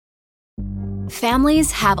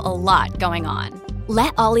Families have a lot going on.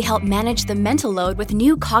 Let Ollie help manage the mental load with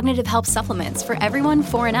new cognitive help supplements for everyone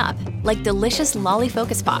 4 and up, like delicious Lolly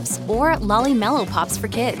Focus Pops or Lolly Mellow Pops for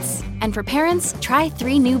kids. And for parents, try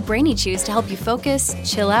 3 new Brainy Chews to help you focus,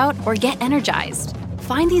 chill out, or get energized.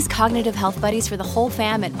 Find these cognitive health buddies for the whole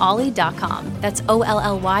fam at ollie.com. That's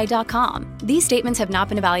OLLY.com. These statements have not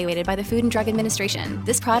been evaluated by the Food and Drug Administration.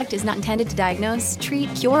 This product is not intended to diagnose,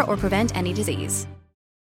 treat, cure, or prevent any disease.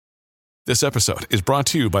 This episode is brought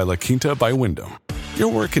to you by La Quinta by Wyndham. Your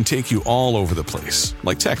work can take you all over the place,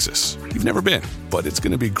 like Texas. You've never been, but it's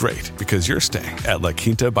going to be great because you're staying at La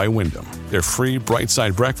Quinta by Wyndham. Their free Bright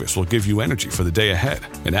Side breakfast will give you energy for the day ahead.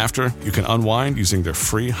 And after, you can unwind using their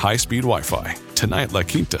free high-speed Wi-Fi. Tonight, La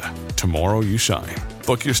Quinta. Tomorrow, you shine.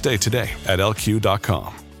 Book your stay today at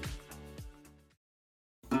LQ.com.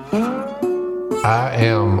 I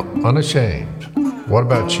am unashamed. What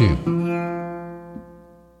about you?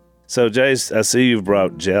 So, Jace, I see you've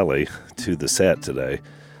brought jelly to the set today.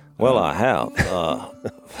 Well, I have.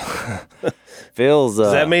 Phil's.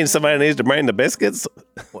 Does that mean somebody needs to bring the biscuits?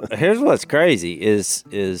 Here's what's crazy is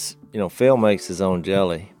Phil makes his own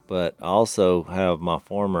jelly, but I also have my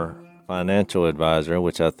former financial advisor,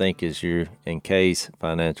 which I think is your and Kay's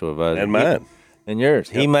financial advisor, And mine. and yours.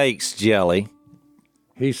 Yep. He makes jelly.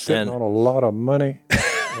 He's sitting on a lot of money,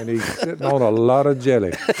 and he's sitting on a lot of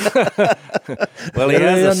jelly. Well, he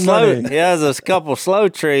has a couple slow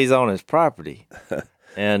trees on his property,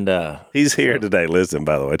 and He's here today. Listen,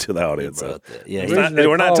 by the way, to the audience. yeah,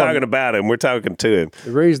 We're not talking about him. We're talking to him.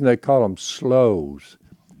 The reason they call them slows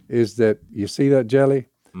is that you see that jelly?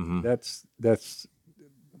 Mm-hmm. That's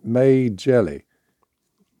made jelly.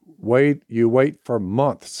 You wait for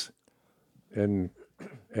months, and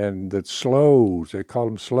the slows, they call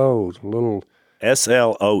them slows, little.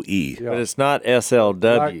 SLOE. but it's not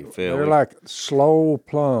SLW, Phil. They're like slow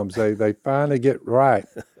plums. They finally get right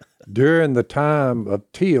during the time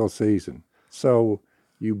of teal season. So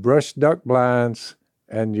you brush duck blinds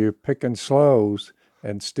and you're picking slows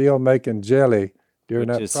and still making jelly during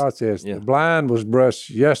that process. yeah. The blind was brushed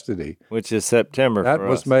yesterday. Which is September That for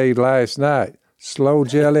was us. made last night. Slow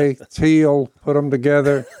jelly, teal, put them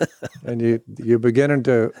together, and you're beginning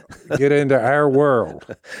to get into our world.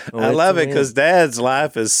 I love it because Dad's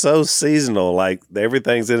life is so seasonal. Like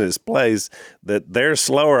everything's in its place that they're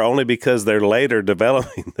slower only because they're later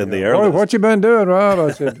developing than the Boy, early. what you been doing, Rob?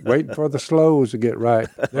 I said, waiting for the slows to get right.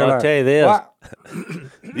 They're I'll tell you this. "What?"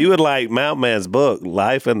 You would like Mount Man's book,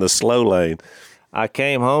 Life in the Slow Lane. I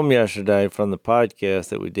came home yesterday from the podcast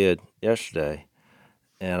that we did yesterday,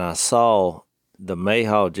 and I saw the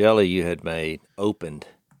Mayhaw jelly you had made opened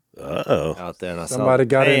Uh-oh. out there, and I Somebody saw a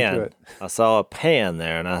got pan. into it. I saw a pan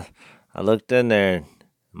there, and I looked in there, and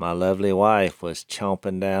my lovely wife was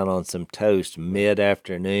chomping down on some toast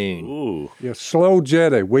mid-afternoon. Ooh. Yeah, slow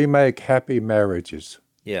jelly. We make happy marriages.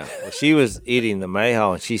 Yeah, well, she was eating the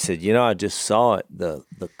Mayhaw, and she said, I just saw it, the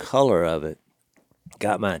color of it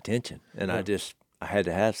got my attention, and I had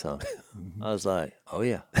to have some. I was like, oh,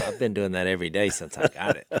 yeah, I've been doing that every day since I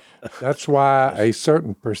got it. That's why a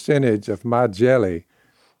certain percentage of my jelly,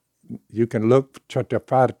 you can look try to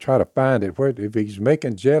find it. Where if he's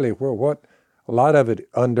making jelly, what? A lot of it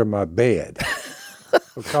under my bed.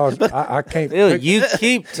 Because I can't. Phil, you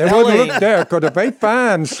keep They wouldn't telling. look there, because if they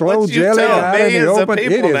find slow What you jelly tell out in the millions of open, it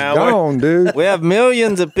people is now, gone, dude. We have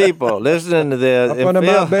millions of people listening to this. Up and under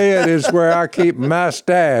Phil- my bed is where I keep my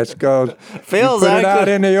stash, because you Phil's put it out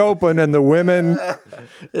actually- in the open, and the women,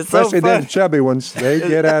 It's so especially them funny. chubby ones, they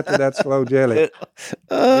get after that slow jelly.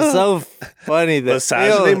 It's so funny that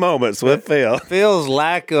Misogyny moments with Phil. Phil's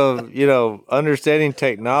lack of, understanding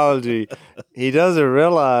technology, he doesn't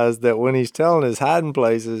realize that when he's telling his hiding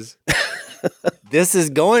places, this is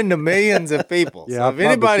going to millions of people. Yeah, so I if probably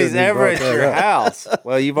anybody's shouldn't have ever brought at that your up. house,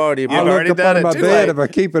 well, you've already I already look up done under it my too bed. late. If I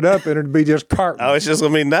keep it up, it'd be just carton. Oh, it's just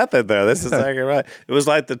going to be nothing, though. This is exactly right. It was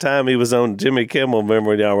like the time he was on Jimmy Kimmel, remember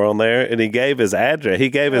when y'all were on there, and he gave his address. He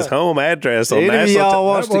gave his home address on Any of national y'all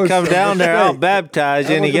wants That to was come a down there, I'll mistake. baptize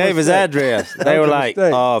you, That and he was a gave his mistake. address. That They were was a like,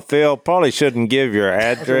 mistake. Phil, probably shouldn't give your Where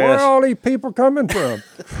address. are all these people coming from?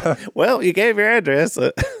 Well, you gave your address.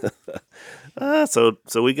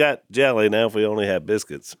 So we got jelly. Now, if we only had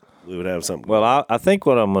biscuits, we would have something. Well, I think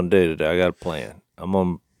what I'm going to do today, I got a plan.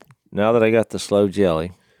 Now that I got the slow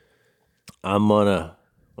jelly,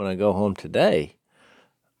 when I go home today,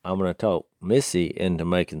 I'm going to talk Missy into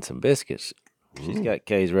making some biscuits. She's got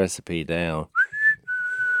Kay's recipe down.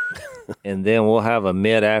 And then we'll have a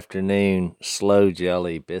mid-afternoon slow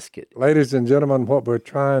jelly biscuit. Ladies and gentlemen, what we're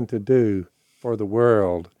trying to do for the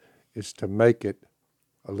world is to make it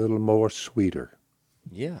a little more sweeter.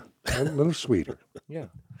 Yeah, A little sweeter. yeah.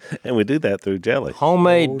 And we do that through jelly.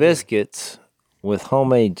 Homemade biscuits with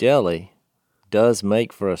homemade jelly does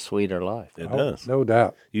make for a sweeter life. It does. No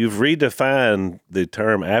doubt. You've redefined the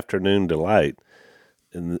term afternoon delight.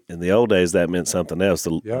 In the old days, that meant something else,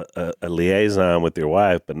 a liaison with your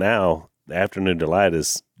wife. But now, the afternoon delight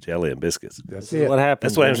is jelly and biscuits. That's it. What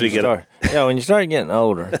happens? That's what happens when you get start. Yeah, when you start getting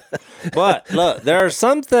older. But look, there are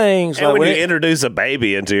some things. And when you it- introduce a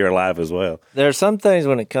baby into your life as well. There are some things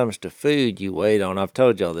when it comes to food you wait on. I've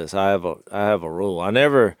told y'all this. I have a rule. I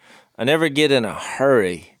never get in a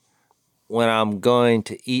hurry when I'm going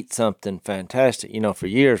to eat something fantastic. For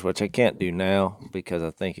years, which I can't do now because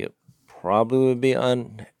I think it probably would be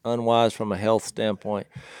unwise from a health standpoint.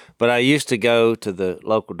 But I used to go to the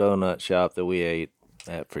local donut shop that we ate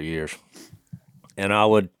at for years, and I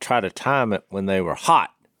would try to time it when they were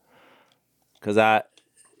hot because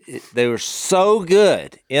they were so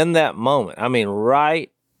good in that moment. I mean,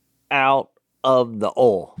 right out of the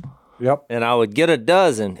oil. Yep. And I would get a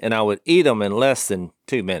dozen, and I would eat them in less than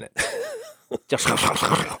 2 minutes.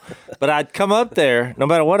 But I'd come up there, no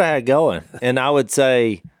matter what I had going, and I would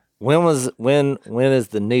say, when is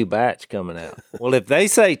the new batch coming out? Well, if they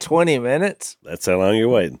say 20 minutes, That's how long you're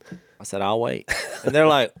waiting. I said, I'll wait. And they're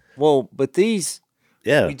like, well, but these,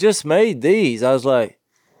 Yeah. we just made these. I was like,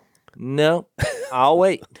 no, I'll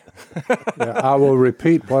wait. Yeah, I will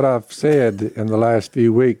repeat what I've said in the last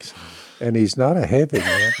few weeks. And he's not a heavy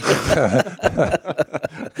man.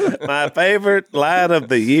 My favorite line of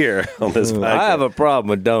the year on this podcast. I have a problem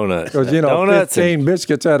with donuts. Because, Donuts 15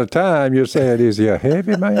 biscuits at a time, you're saying, is he a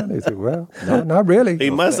heavy man? He said, well, no, not really. He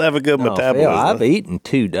must have a good No, metabolism. Phil, I've eaten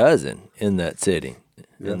 2 dozen in that setting.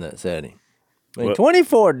 I mean,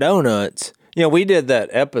 24 donuts. We did that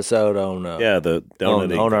episode on the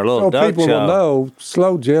donut on our So little duck people show. will know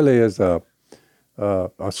slow jelly is a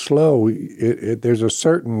slow. There's a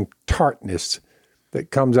certain tartness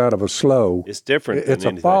that comes out of a slow. It's different. It's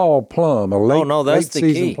than a fall plum, a late, Oh no, that's late the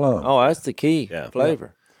season key. plum. Oh, that's the key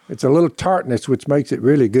flavor. It's a little tartness, which makes it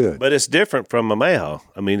really good. But it's different from a Mayo.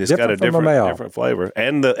 I mean, it's got a Different from a different Mayo. flavor.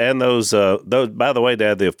 And those. By the way,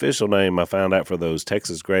 Dad, the official name I found out for those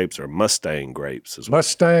Texas grapes are Mustang grapes.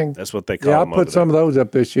 Mustang. That's what they call Yeah, I them. put some of those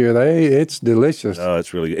up this year. It's delicious. Oh,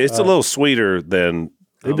 it's really good. It's a little sweeter than.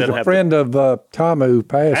 He was a friend of Tom who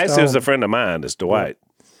passed Actually, on. it was a friend of mine. It's Dwight.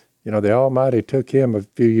 The Almighty took him a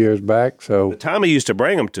few years back. So Tommy used to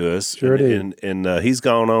bring them to us. Sure did. And he's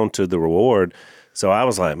gone on to the Reward. So I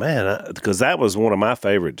was like, man, because that was one of my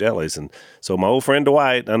favorite jellies. And so my old friend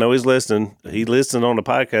Dwight, I know he's listening. He listened on the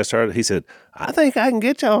podcast. He said, I think I can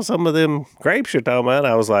get y'all some of them grapes you're talking about.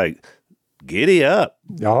 I was like, giddy up.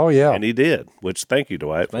 oh yeah, And he did, which thank you,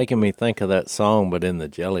 Dwight. Making me think of that song, but in the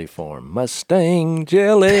jelly form. Mustang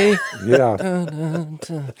jelly. yeah.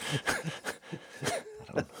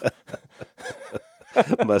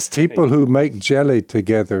 People who make jelly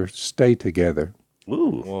together stay together.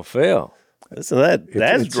 Ooh, Well, Phil, listen to that.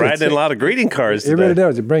 That's it's- writing in a lot of greeting cards It today. really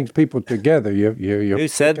does. It brings people together. who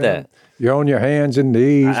said that? You're on your hands and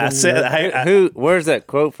knees. I and, said, I, Where's that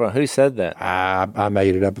quote from? Who said that? I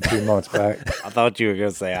made it up a few months back. I thought you were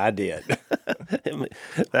going to say I did.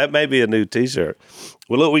 that may be a new T-shirt.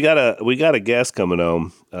 Well, look, we got a guest coming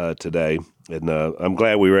on today, and I'm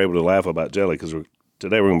glad we were able to laugh about jelly because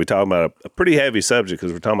today we're going to be talking about a pretty heavy subject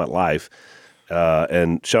because we're talking about life.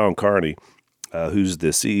 And Sean Carney, who's the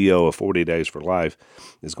CEO of 40 Days for Life,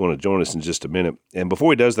 is going to join us in just a minute. And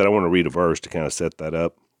before he does that, I want to read a verse to kind of set that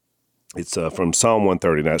up. It's from Psalm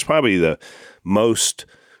 139. It's probably the most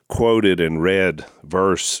quoted and read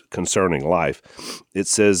verse concerning life. It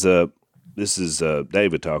says, this is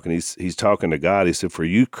David talking. He's talking to God. He said, "For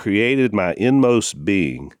you created my inmost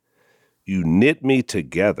being. You knit me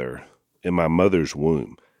together in my mother's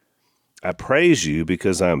womb. I praise you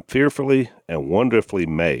because I'm fearfully and wonderfully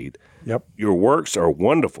made. Yep. Your works are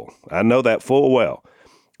wonderful. I know that full well.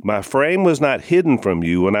 My frame was not hidden from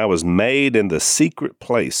you when I was made in the secret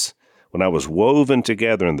place, when I was woven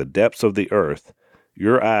together in the depths of the earth.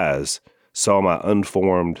 Your eyes saw my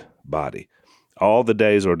unformed body. All the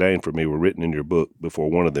days ordained for me were written in your book before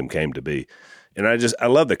one of them came to be." And I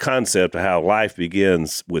love the concept of how life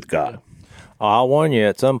begins with God. I'll warn you,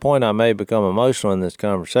 at some point I may become emotional in this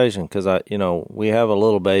conversation because we have a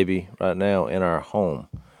little baby right now in our home.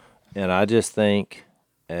 And I just think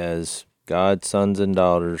as God's sons and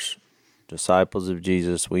daughters, disciples of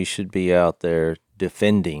Jesus, we should be out there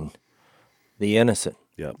defending the innocent,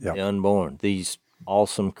 Yep. Yep. the unborn, these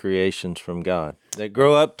awesome creations from God that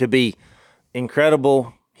grow up to be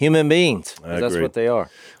incredible human beings. 'Cause that's agree. what they are.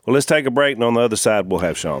 Well, let's take a break, and on the other side, we'll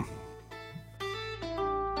have Sean.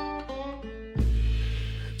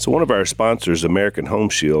 So one of our sponsors, American Home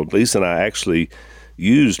Shield, Lisa and I actually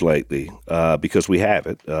used lately because we have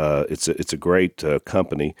it. It's a great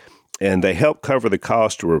company, and they help cover the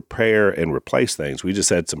cost to repair and replace things. We just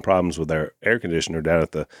had some problems with our air conditioner down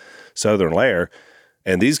at the Southern Lair,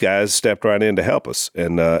 and these guys stepped right in to help us,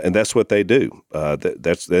 and that's what they do.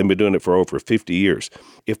 They've been doing it for over 50 years.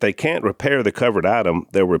 If they can't repair the covered item,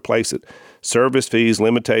 they'll replace it. Service fees,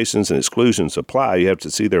 limitations, and exclusions apply. You have to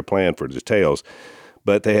see their plan for details.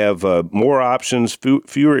 But they have more options,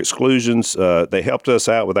 fewer exclusions. They helped us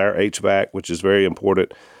out with our HVAC, which is very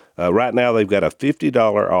important. Right now, they've got a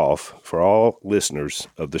 $50 off for all listeners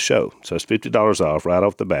of the show. So it's $50 off right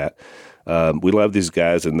off the bat. We love these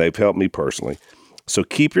guys, and they've helped me personally. So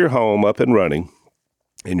keep your home up and running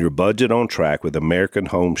and your budget on track with American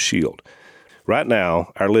Home Shield. Right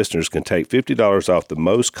now, our listeners can take $50 off the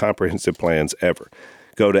most comprehensive plans ever.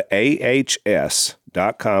 Go to ahs.com/Phil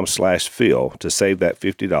to save that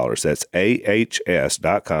 $50. That's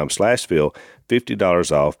ahs.com/Phil,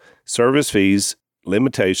 $50 off. Service fees,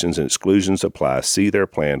 limitations, and exclusions apply. See their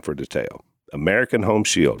plan for detail. American Home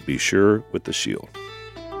Shield. Be sure with the shield.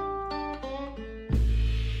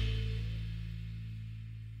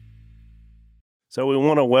 So we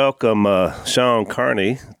want to welcome Sean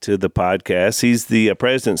Carney to the podcast. He's the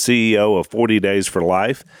president and CEO of 40 Days for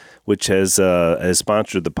Life, which has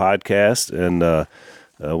sponsored the podcast and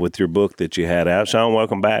with your book that you had out. Sean,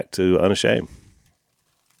 welcome back to Unashamed.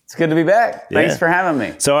 It's good to be back. Thanks for having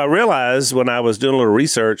me. So I realized when I was doing a little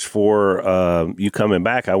research for you coming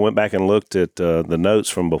back, I went back and looked at the notes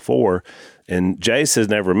from before, and Jace has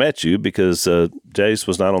never met you because Jace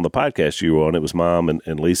was not on the podcast you were on. It was Mom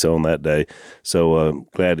and Lisa on that day. So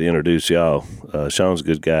glad to introduce y'all. Sean's a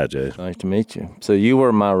good guy, Jace. Nice to meet you. So you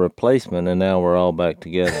were my replacement, and now we're all back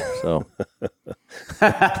together. So,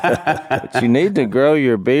 but you need to grow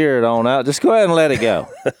your beard on out. Just go ahead and let it go.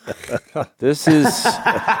 This is.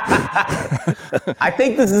 I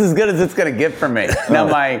think this is as good as it's going to get for me. Now,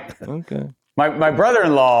 my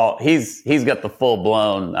brother-in-law, he's got the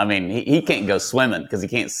full-blown, I mean, he can't go swimming because he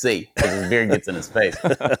can't see because his beard gets in his face.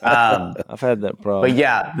 I've had that problem. But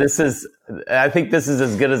yeah, I think this is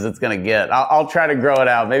as good as it's going to get. I'll try to grow it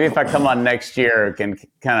out. Maybe if I come on next year, I can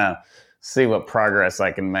kind of see what progress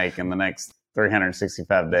I can make in the next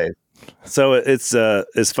 365 days. So it's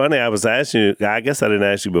funny. I was asking you. I guess I didn't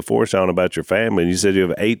ask you before, Sean, about your family. You said you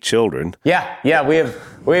have 8 children. Yeah. We have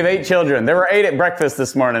 8 children. There were 8 at breakfast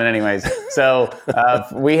this morning, anyways. So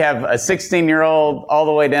we have a 16-year-old all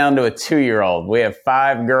the way down to a 2-year-old. We have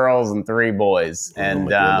 5 girls and 3 boys,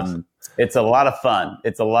 and it's a lot of fun.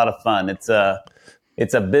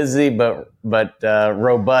 It's a busy but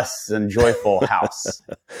robust and joyful house.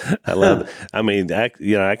 I love it. I mean,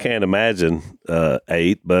 I can't imagine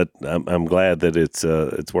 8, but I'm glad that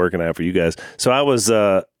it's working out for you guys. So I was,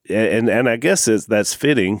 and I guess that's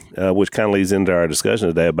fitting, which kind of leads into our discussion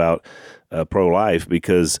today about pro-life,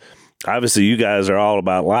 because obviously you guys are all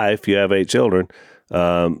about life. You have 8 children,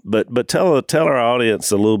 but tell our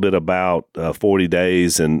audience a little bit about 40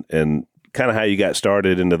 Days and kind of how you got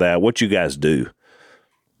started into that. What you guys do.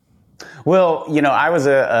 Well, I was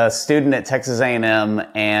a student at Texas A&M,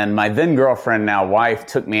 and my then girlfriend, now wife,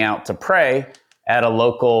 took me out to pray at a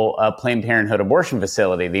local Planned Parenthood abortion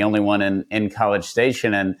facility, the only one in College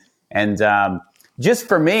Station. And just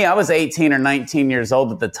for me, I was 18 or 19 years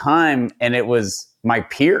old at the time, and it was my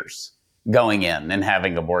peers going in and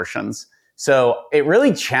having abortions. So it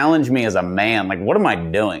really challenged me as a man. Like, what am I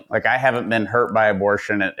doing? Like, I haven't been hurt by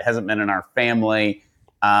abortion. It hasn't been in our family.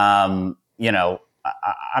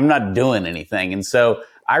 I'm not doing anything. And so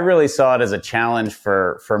I really saw it as a challenge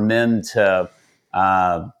for men to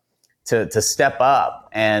step up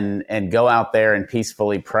and go out there and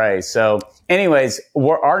peacefully pray. So anyways,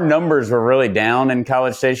 our numbers were really down in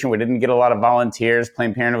College Station. We didn't get a lot of volunteers.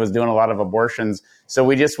 Planned Parenthood was doing a lot of abortions. So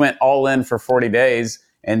we just went all in for 40 days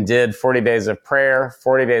and did 40 days of prayer,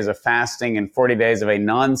 40 days of fasting, and 40 days of a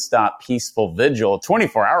nonstop peaceful vigil,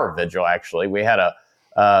 24-hour vigil, actually. We had a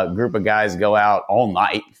group of guys go out all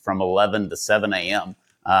night from 11 to 7 a.m.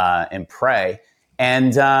 And pray.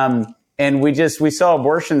 And we saw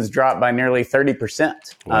abortions drop by nearly 30%.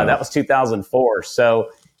 Wow. That was 2004.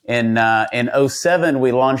 So in 2007,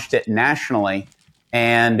 we launched it nationally,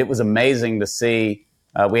 and it was amazing to see.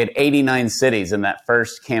 We had 89 cities in that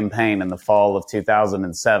first campaign in the fall of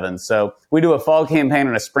 2007. So we do a fall campaign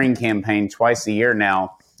and a spring campaign twice a year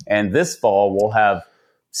now. And this fall, we'll have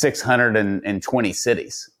 620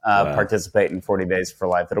 cities participate in 40 Days for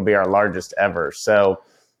Life. It'll be our largest ever. So,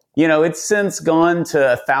 it's since gone to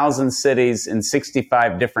 1,000 cities in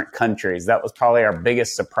 65 different countries. That was probably our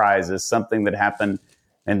biggest surprise, is something that happened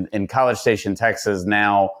in College Station, Texas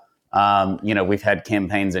now We've had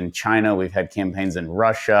campaigns in China, we've had campaigns in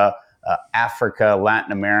Russia, Africa,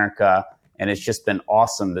 Latin America, and it's just been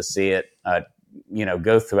awesome to see it,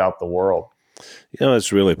 go throughout the world.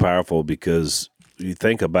 It's really powerful because you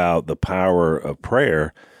think about the power of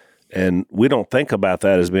prayer, and we don't think about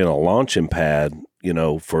that as being a launching pad,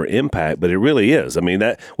 for impact, but it really is. I mean,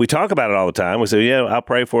 that we talk about it all the time. We say, I'll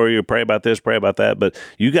pray for you, pray about this, pray about that. But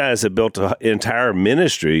you guys have built an entire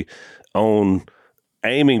ministry on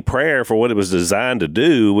aiming prayer for what it was designed to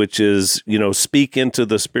do, which is, speak into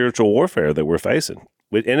the spiritual warfare that we're facing.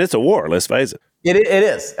 And it's a war, let's face it. It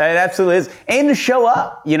is. It absolutely is. And to show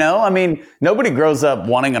up, nobody grows up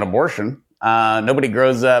wanting an abortion. Nobody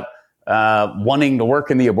grows up wanting to work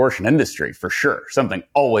in the abortion industry, for sure. Something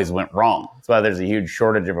always went wrong. That's why there's a huge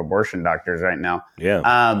shortage of abortion doctors right now.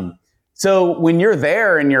 Yeah. So when you're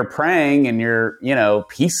there and you're praying and you're,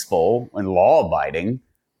 peaceful and law abiding,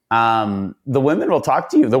 the women will talk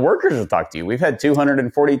to you. The workers will talk to you. We've had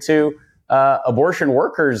 242 abortion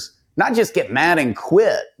workers not just get mad and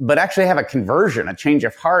quit, but actually have a conversion, a change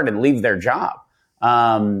of heart, and leave their job.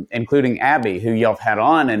 Including Abby, who y'all have had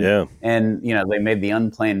on, and they made the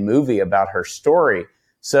Unplanned movie about her story.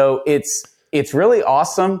 So it's really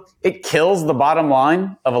awesome. It kills the bottom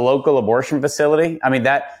line of a local abortion facility. I mean,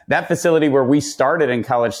 that facility where we started in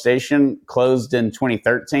College Station closed in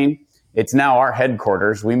 2013. It's now our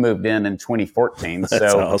headquarters. We moved in 2014. That's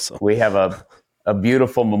so awesome. We have a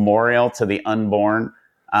beautiful memorial to the unborn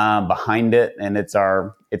behind it, and it's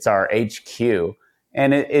our HQ.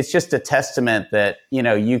 And it's just a testament that,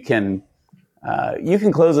 you can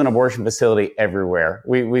close an abortion facility everywhere.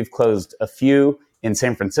 We've closed a few in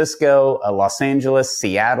San Francisco, Los Angeles,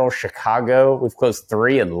 Seattle, Chicago. We've closed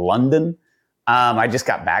 3 in London. I just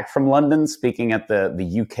got back from London speaking at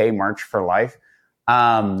the UK March for Life.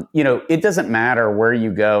 It doesn't matter where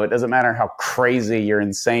you go. It doesn't matter how crazy your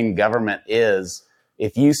insane government is.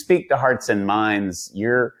 If you speak to hearts and minds,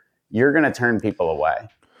 you're going to turn people away.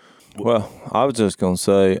 Well, I was just going to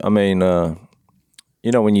say,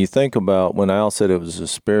 when you think about when Al said it was a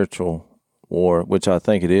spiritual war, which I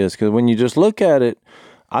think it is, because when you just look at it,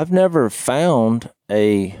 I've never found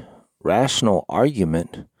a rational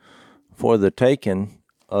argument for the taking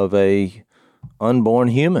of a unborn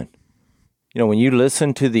human. When you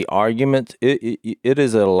listen to the argument, it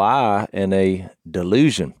is a lie and a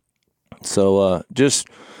delusion. So just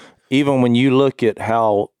even when you look at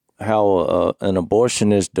how an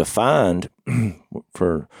abortion is defined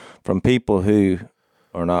from people who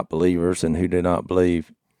are not believers and who do not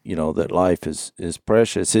believe, that life is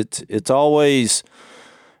precious. It's always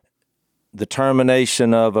the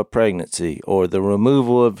termination of a pregnancy or the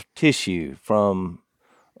removal of tissue from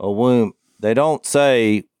a womb. They don't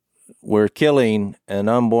say we're killing an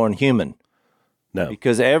unborn human. No.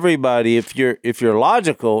 Because everybody, if you're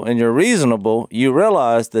logical and you're reasonable, you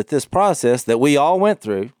realize that this process that we all went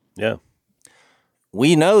through,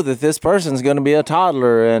 we know that this person's going to be a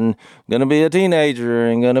toddler and going to be a teenager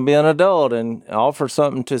and going to be an adult and offer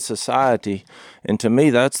something to society. And to me,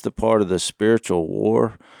 that's the part of the spiritual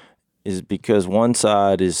war, is because one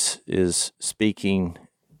side is speaking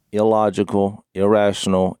illogical,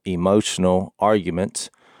 irrational, emotional arguments,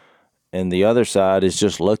 and the other side is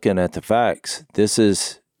just looking at the facts. This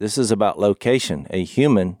is about location. A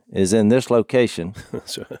human is in this location.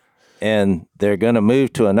 That's right. And they're going to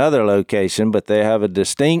move to another location, but they have a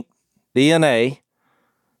distinct DNA.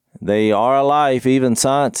 They are alive. Even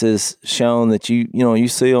science has shown that you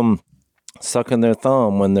see them sucking their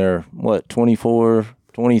thumb when they're 24,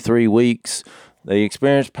 23 weeks. They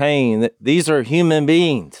experience pain. These are human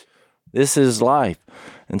beings. This is life.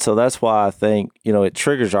 And so that's why I think, it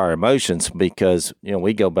triggers our emotions, because,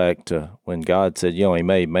 we go back to when God said, He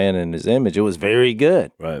made man in his image. It was very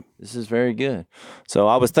good. Right. This is very good. So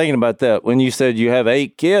I was thinking about that when you said you have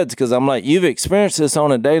 8 kids, because I'm like, you've experienced this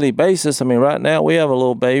on a daily basis. I mean, right now we have a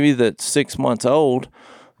little baby that's 6 months old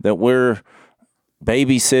that we're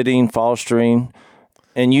babysitting, fostering,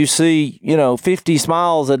 and you see, 50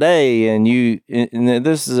 smiles a day, and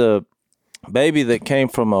this is a baby that came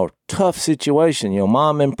from a tough situation,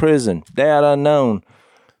 mom in prison, dad unknown.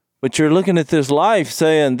 But you're looking at this life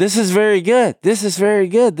saying, this is very good. This is very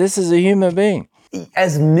good. This is a human being.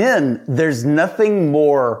 As men, there's nothing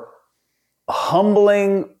more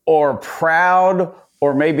humbling or proud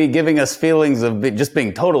or maybe giving us feelings of just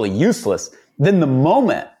being totally useless than the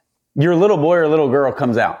moment your little boy or little girl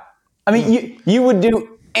comes out. I mean, you would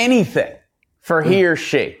do anything for he or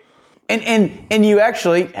she. And you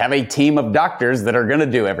actually have a team of doctors that are going to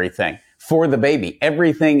do everything for the baby.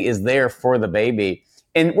 Everything is there for the baby.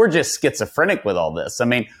 And we're just schizophrenic with all this. I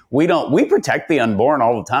mean, we protect the unborn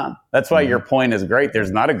all the time. That's why your point is great.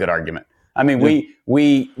 There's not a good argument. I mean,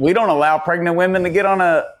 we don't allow pregnant women to get on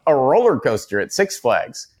a roller coaster at Six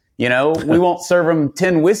Flags. We won't serve them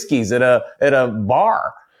 10 whiskeys at a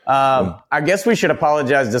bar. I guess we should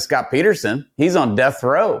apologize to Scott Peterson. He's on death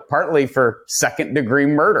row, partly for second-degree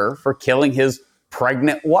murder for killing his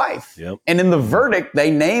pregnant wife. Yep. And in the verdict,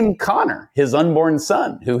 they named Connor, his unborn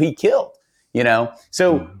son, who he killed.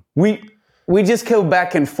 So we just go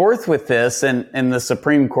back and forth with this, and the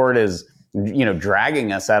Supreme Court is,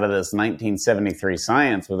 dragging us out of this 1973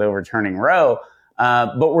 science with overturning Roe.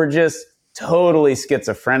 But we're just totally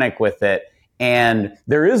schizophrenic with it. And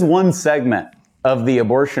there is one segment of the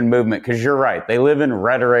abortion movement, because you're right, they live in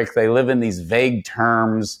rhetoric, they live in these vague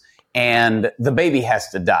terms, and the baby has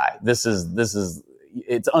to die.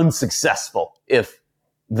 It's unsuccessful if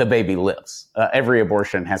the baby lives. Every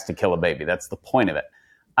abortion has to kill a baby. That's the point of it.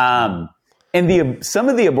 And some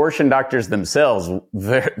of the abortion doctors themselves,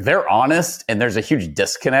 they're honest, and there's a huge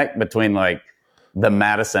disconnect between like the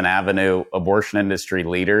Madison Avenue abortion industry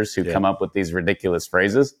leaders who come up with these ridiculous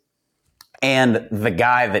phrases and the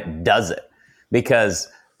guy that does it,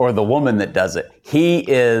 or the woman that does it. He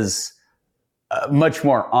is much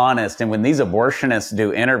more honest. And when these abortionists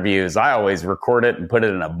do interviews, I always record it and put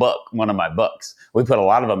it in a book, one of my books. We put a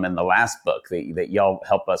lot of them in the last book that y'all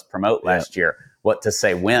helped us promote last year, What to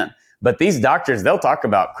Say When. But these doctors, they'll talk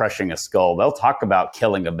about crushing a skull. They'll talk about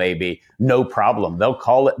killing a baby. No problem. They'll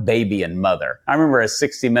call it baby and mother. I remember a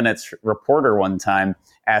 60 Minutes reporter one time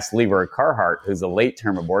asked Leroy Carhart, who's a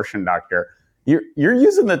late-term abortion doctor, you're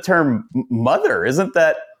using the term mother. Isn't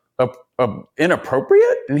that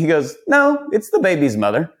inappropriate? And he goes, no, it's the baby's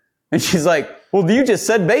mother. And she's like, well, you just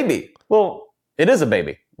said baby. Well, it is a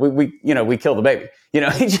baby. We kill the baby. He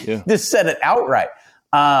just said it outright.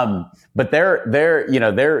 But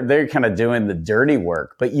they're kind of doing the dirty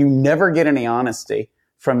work, but you never get any honesty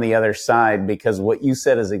from the other side, because what you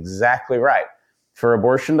said is exactly right. For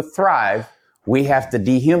abortion to thrive, we have to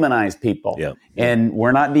dehumanize people. Yep. And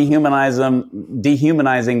we're not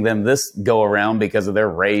dehumanizing them this go around because of their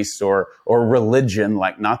race or religion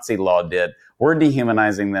like Nazi law did. We're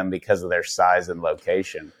dehumanizing them because of their size and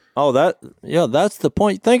location. Oh, that's the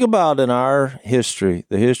point. Think about in our history,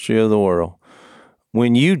 the history of the world.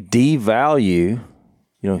 When you devalue,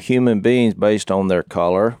 human beings based on their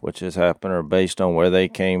color, which has happened, or based on where they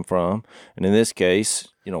came from, and in this case,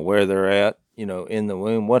 where they're at, in the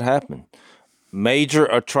womb, what happened? Major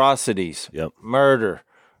atrocities, murder.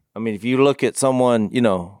 I mean, if you look at someone,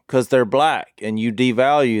 because they're black and you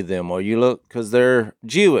devalue them, or you look because they're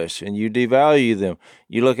Jewish and you devalue them,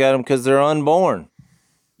 you look at them because they're unborn,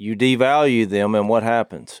 you devalue them, and what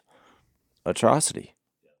happens? Atrocity.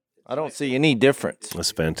 I don't see any difference.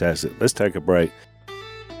 That's fantastic. Let's take a break.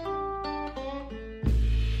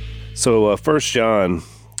 So 1 John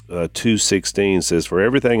 2:16 says, for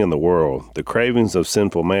everything in the world, the cravings of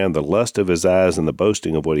sinful man, the lust of his eyes, and the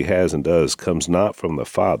boasting of what he has and does comes not from the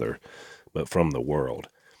Father, but from the world.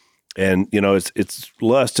 And, it's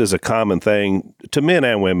lust is a common thing to men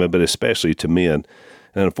and women, but especially to men.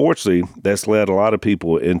 And unfortunately, that's led a lot of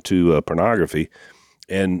people into pornography.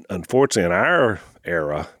 And unfortunately, in our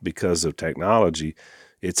era, because of technology,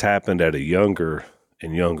 it's happened at a younger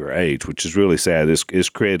and younger age, which is really sad. It's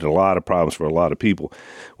created a lot of problems for a lot of people.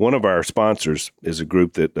 One of our sponsors is a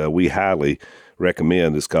group that we highly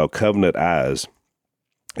recommend. It's called Covenant Eyes,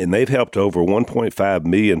 and they've helped over 1.5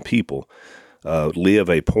 million people live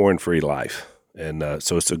a porn-free life. And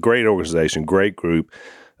so it's a great organization, great group.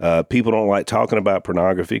 People don't like talking about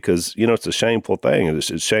pornography because, it's a shameful thing.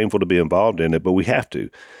 It's shameful to be involved in it, but we have to.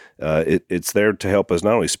 It's there to help us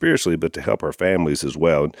not only spiritually, but to help our families as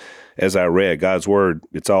well. And as I read, God's word,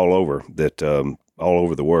 it's all over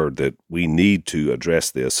the word that we need to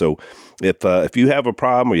address this. So if you have a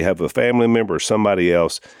problem or you have a family member or somebody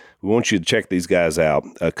else, we want you to check these guys out.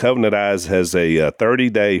 Covenant Eyes has a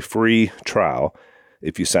 30-day free trial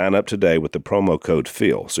if you sign up today with the promo code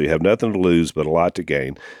PHIL. So you have nothing to lose, but a lot to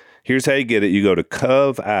gain. Here's how you get it. You go to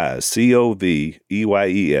CovEyes,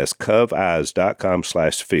 COVEYES,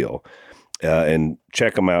 CovEyes.com/Phil, and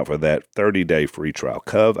check them out for that 30-day free trial.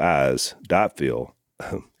 CovEyes.Phil,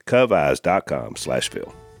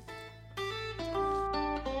 CovEyes.com/Phil.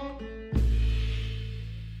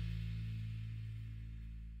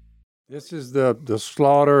 This is the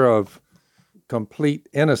slaughter of complete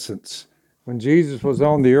innocence. When Jesus was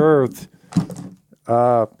on the earth,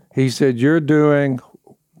 he said, you're doing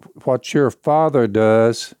what your Father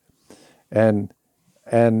does, and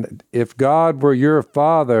if God were your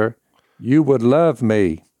Father, you would love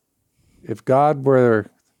me. If God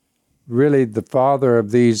were really the father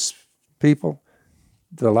of these people,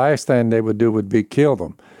 the last thing they would do would be kill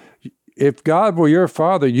them. If God were your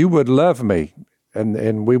father, you would love me,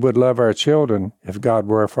 and we would love our children if God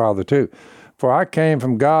were our father too. For I came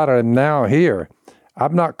from God and am now here.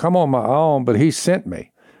 I've not come on my own, but he sent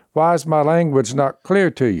me. Why is my language not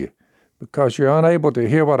clear to you? Because you're unable to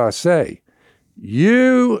hear what I say.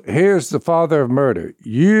 Here's the father of murder.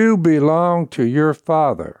 You belong to your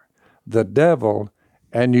father, the devil,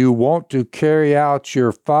 and you want to carry out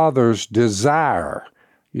your father's desire.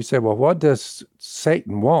 You say, well, what does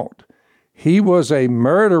Satan want? He was a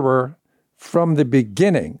murderer from the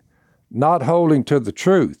beginning, not holding to the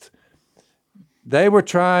truth. They were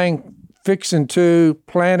planning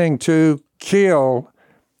to kill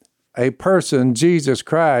a person, Jesus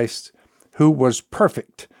Christ, who was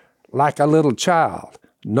perfect, like a little child,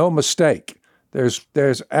 no mistake. There's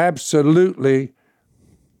absolutely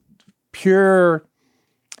pure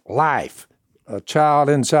life, a child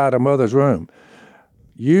inside a mother's womb.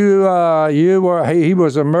 He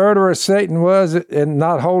was a murderer, Satan was, and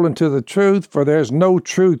not holding to the truth, for there's no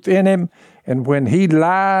truth in him. And when he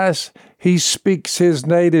lies, he speaks his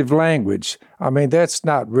native language. I mean, that's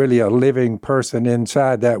not really a living person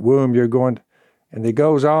inside that womb and he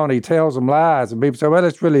goes on, he tells them lies, and people say, well,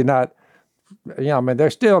 it's really not, they're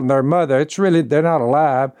still in their mother. They're not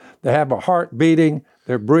alive. They have a heart beating,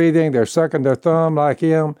 they're breathing, they're sucking their thumb like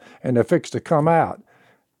him, and they're fixed to come out,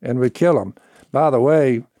 and we kill them. By the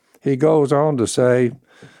way, he goes on to say,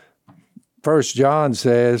 1 John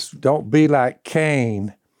says, don't be like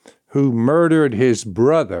Cain, who murdered his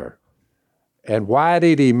brother. And why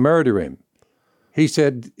did he murder him? He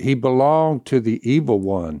said he belonged to the evil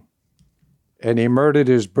one, and he murdered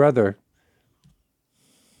his brother.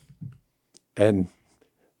 And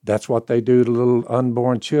that's what they do to little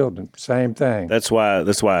unborn children. Same thing. That's why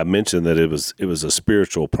I mentioned that it was a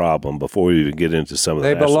spiritual problem before we even get into some of the.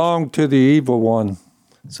 They belong to the evil one.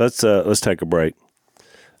 So let's take a break.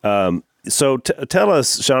 So tell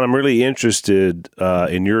us, Sean. I'm really interested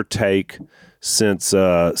in your take since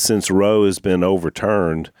Roe has been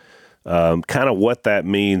overturned. Kind of what that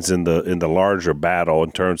means in the larger battle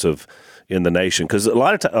in terms of in the nation, because a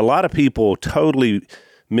lot of people totally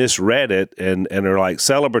misread it and are like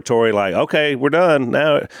celebratory, like, okay, we're done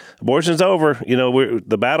now, abortion's over,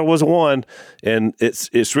 the battle was won, and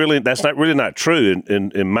it's really, that's not true.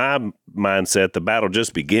 In my mindset, the battle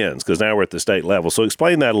just begins, because now we're at the state level. So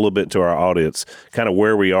explain that a little bit to our audience, kind of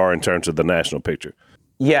where we are in terms of the national picture.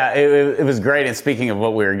 Yeah, it was great. And speaking of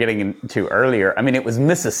what we were getting into earlier, I mean, it was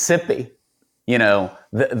Mississippi,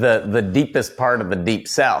 the deepest part of the Deep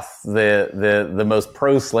South, the most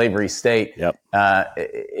pro-slavery state. Yep.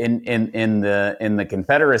 In the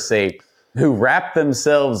Confederacy, who wrapped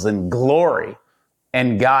themselves in glory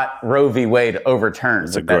and got Roe v. Wade overturned.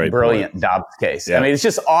 That's that brilliant point. Dobbs case. Yep. I mean, it's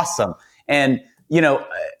just awesome. And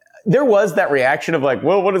there was that reaction of like,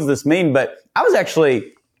 well, what does this mean? But I was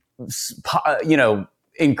actually,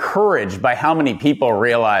 encouraged by how many people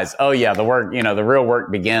realize, oh yeah, the work, the real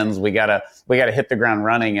work begins. We gotta hit the ground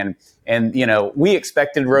running. And we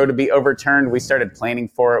expected Roe to be overturned. We started planning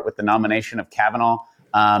for it with the nomination of Kavanaugh,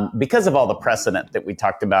 because of all the precedent that we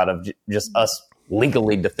talked about of just us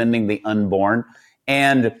legally defending the unborn.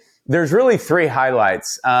 And there's really three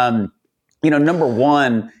highlights. Number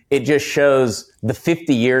one, it just shows the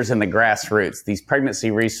 50 years in the grassroots, these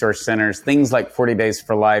pregnancy resource centers, things like 40 Days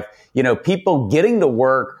for Life, people getting to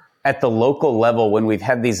work at the local level when we've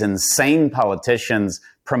had these insane politicians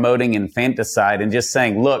promoting infanticide and just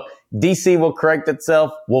saying, look, DC will correct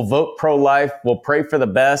itself. We'll vote pro-life. We'll pray for the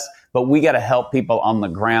best, but we got to help people on the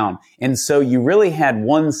ground. And so you really had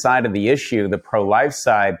one side of the issue, the pro-life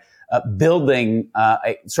side, building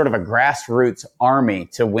a sort of a grassroots army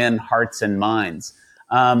to win hearts and minds.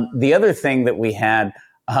 The other thing that we had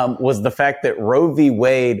was the fact that Roe v.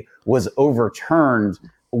 Wade was overturned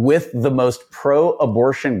with the most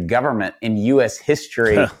pro-abortion government in U.S.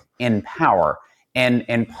 history in power.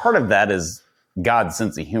 And part of that is God's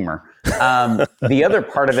sense of humor. The other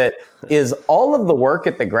part of it is all of the work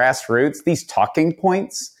at the grassroots, these talking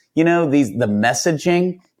points, the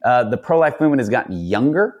messaging. The pro-life movement has gotten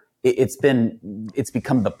younger. It's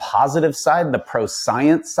become the positive side, the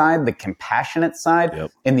pro-science side, the compassionate side,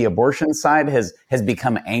 yep. And the abortion side has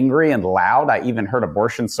become angry and loud. I even heard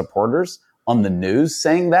abortion supporters on the news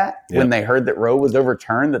saying that when they heard that Roe was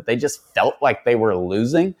overturned, that they just felt like they were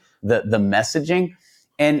losing the messaging.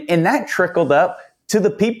 And that trickled up to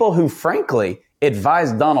the people who, frankly,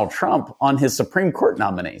 advised Donald Trump on his Supreme Court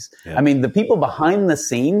nominees. Yeah. I mean, the people behind the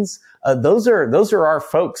scenes, those are our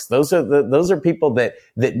folks. Those are people that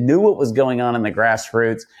knew what was going on in the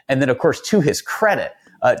grassroots. And then, of course, to his credit,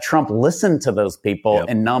 Trump listened to those people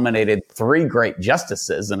and nominated 3 great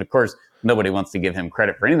justices. And of course, nobody wants to give him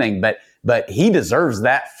credit for anything, but he deserves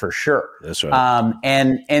that for sure. That's right.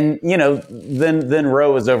 And you know, then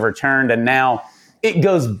Roe was overturned, and now it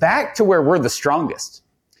goes back to where we're the strongest,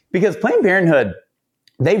 because Planned Parenthood,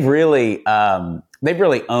 they've really owned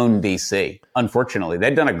DC. Unfortunately,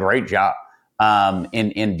 they've done a great job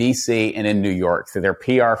in DC and in New York through their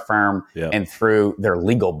PR firm and through their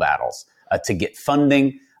legal battles to get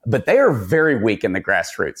funding. But they are very weak in the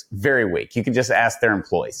grassroots, very weak. You can just ask their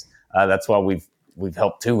employees. That's why we've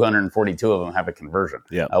helped 242 of them have a conversion.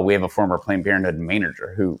 We have a former Planned Parenthood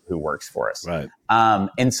manager who works for us. Right.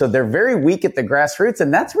 And so they're very weak at the grassroots,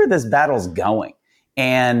 and that's where this battle's going.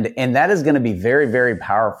 And that is going to be very, very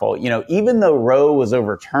powerful. You know, even though Roe was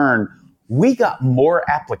overturned, we got more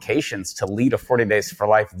applications to lead a 40 Days for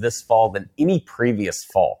Life this fall than any previous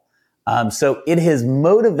fall. So it has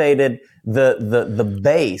motivated the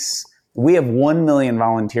base. We have 1 million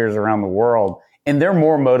volunteers around the world, and they're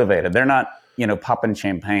more motivated. They're not, you know, popping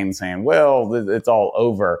champagne saying, well, it's all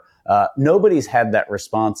over. Nobody's had that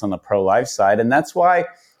response on the pro-life side. And that's why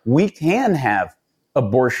we can have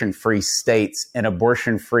abortion-free states and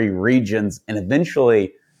abortion-free regions and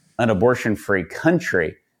eventually an abortion-free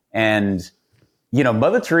country. And, you know,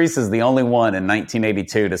 Mother Teresa is the only one in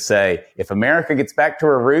 1982 to say, if America gets back to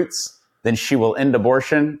her roots, then she will end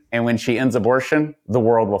abortion. And when she ends abortion, the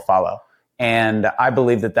world will follow. And I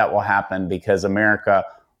believe that will happen because America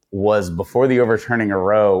was, before the overturning of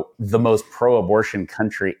Roe, the most pro-abortion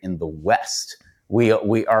country in the West.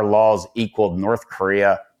 Our laws equaled North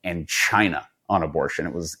Korea and China on abortion.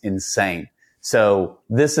 It was insane. So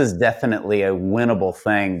this is definitely a winnable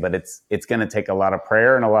thing, but it's going to take a lot of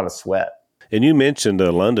prayer and a lot of sweat. And you mentioned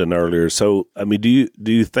London earlier. So, I mean, do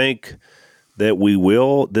you think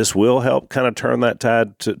that this will help kind of turn that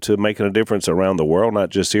tide to making a difference around the world,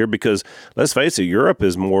 not just here? Because let's face it, Europe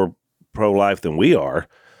is more pro-life than we are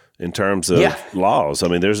in terms of laws. I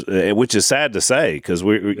mean, which is sad to say, because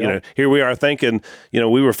you know, here we are thinking, you know,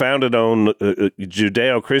 we were founded on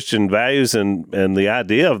Judeo-Christian values and the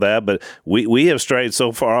idea of that, but we have strayed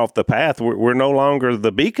so far off the path. We're no longer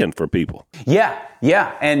the beacon for people. Yeah.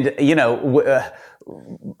 And, you know,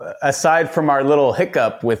 aside from our little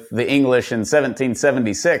hiccup with the English in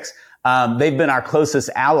 1776, they've been our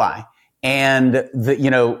closest ally. And,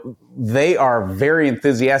 you know, they are very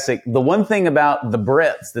enthusiastic. The one thing about the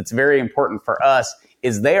Brits that's very important for us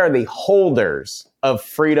is they are the holders of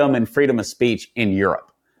freedom and freedom of speech in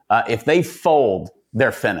Europe. If they fold,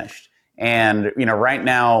 they're finished. And, you know, right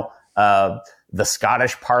now, the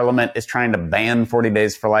Scottish Parliament is trying to ban 40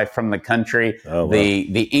 Days for Life from the country. Oh, wow.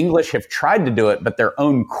 The English have tried to do it, but their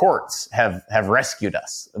own courts have rescued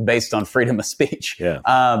us based on freedom of speech.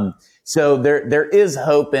 Yeah. So there is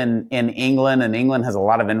hope in England, and England has a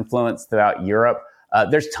lot of influence throughout Europe.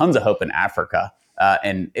 There's tons of hope in Africa.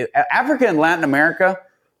 Africa and Latin America,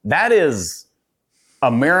 that is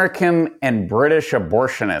American and British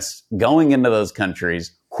abortionists going into those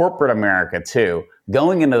countries, corporate America too,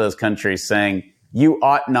 going into those countries saying, you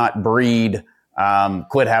ought not breed,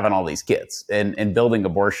 quit having all these kids, and building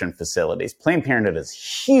abortion facilities. Planned Parenthood is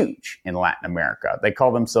huge in Latin America. They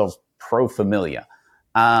call themselves Pro Familia.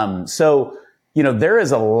 So, you know, there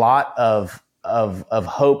is a lot of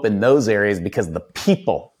hope in those areas because the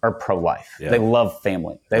people are pro-life. Yeah. They love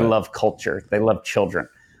family. They love culture. They love children.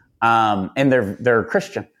 And they're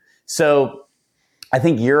Christian. So I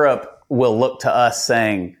think Europe will look to us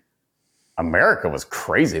saying, America was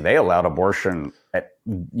crazy. They allowed abortion at,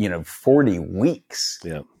 40 weeks.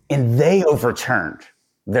 Yeah. And they overturned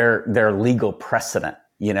their legal precedent.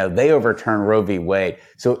 They overturned Roe v. Wade.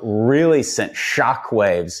 So it really sent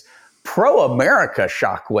shockwaves, pro-America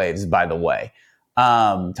shockwaves, by the way.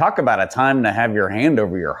 Talk about a time to have your hand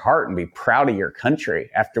over your heart and be proud of your country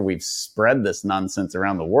after we've spread this nonsense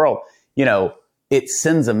around the world. It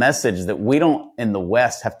sends a message that we don't, in the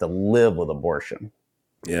West, have to live with abortion.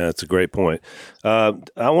 Yeah, that's a great point.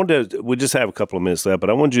 We just have a couple of minutes left,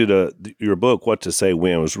 but I wanted your book, What to Say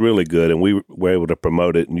When, was really good, and we were able to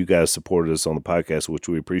promote it, and you guys supported us on the podcast, which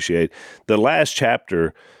we appreciate. The last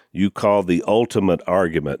chapter you call The Ultimate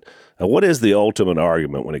Argument. Now, what is the ultimate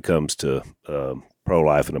argument when it comes to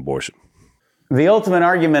pro-life and abortion? The ultimate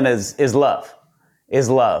argument is love.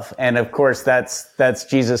 And of course, that's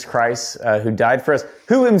Jesus Christ, who died for us,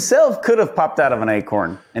 who himself could have popped out of an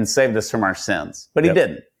acorn and saved us from our sins, but he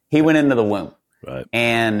didn't. He went into the womb, right?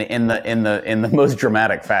 And in the most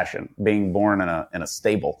dramatic fashion, being born in a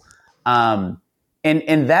stable, and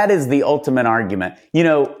that is the ultimate argument.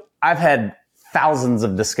 I've had thousands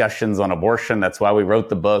of discussions on abortion. That's why we wrote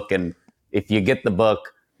the book. And if you get the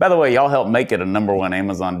book, By the way, y'all helped make it a #1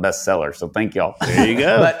 Amazon bestseller, so thank y'all. There you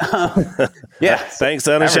go. But yeah, thanks,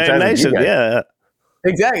 Unashamed Nation. Yeah,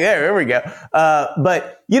 exactly. There we go.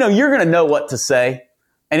 But you're going to know what to say,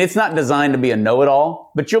 and it's not designed to be a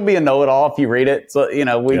know-it-all. But you'll be a know-it-all if you read it. So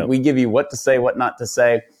we give you what to say, what not to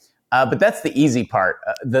say. But that's the easy part.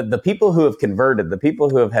 The people who have converted, the people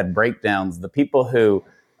who have had breakdowns, the people who,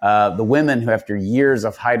 the women who after years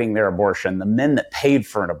of hiding their abortion, the men that paid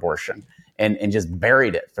for an abortion and just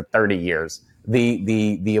buried it for 30 years,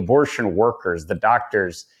 the abortion workers, the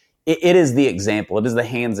doctors, it is the example. It is the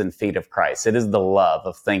hands and feet of Christ. It is the love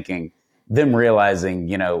of thinking, them realizing,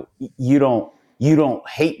 you don't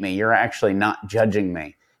hate me. You're actually not judging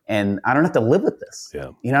me. And I don't have to live with this. Yeah.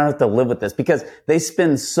 I don't have to live with this because they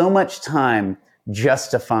spend so much time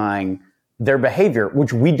justifying their behavior,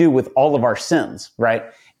 which we do with all of our sins, right?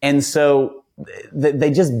 And so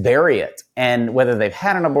they just bury it. And whether they've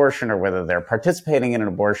had an abortion or whether they're participating in an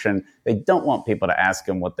abortion, they don't want people to ask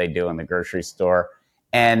them what they do in the grocery store.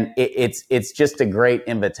 And it's just a great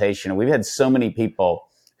invitation. We've had so many people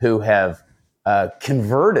who have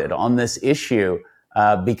converted on this issue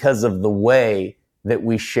because of the way that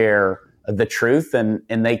we share the truth and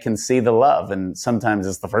they can see the love. And sometimes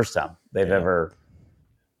it's the first time they've ever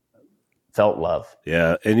felt love.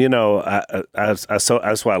 Yeah. And,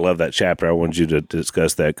 that's why I love that chapter. I wanted you to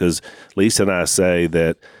discuss that because Lisa and I say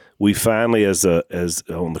that we finally, as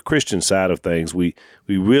on the Christian side of things, we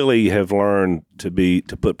really have learned to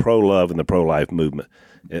put pro-love in the pro-life movement.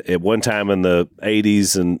 At one time in the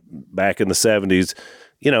 80s and back in the 70s,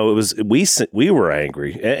 it was we were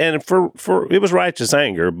angry, and for it was righteous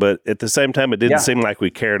anger, but at the same time, it didn't seem like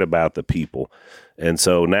we cared about the people. And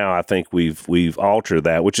so now I think we've altered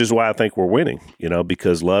that, which is why I think we're winning.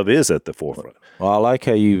 Because love is at the forefront. Well, I like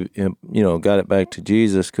how you got it back to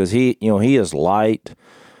Jesus because he is light,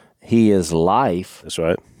 he is life. That's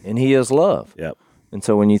right, and he is love. Yep. And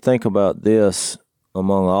so when you think about this,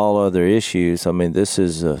 among all other issues, I mean, this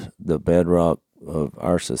is the bedrock of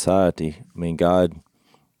our society. I mean, God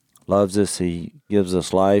loves us, he gives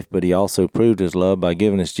us life, but he also proved his love by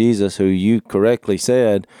giving us Jesus, who you correctly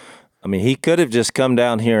said, I mean, he could have just come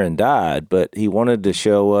down here and died, but he wanted to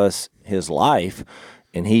show us his life,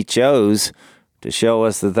 and he chose to show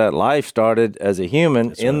us that life started as a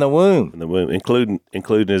human in the womb. In the womb,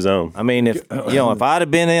 including his own. I mean, if I'd have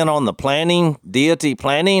been in on the deity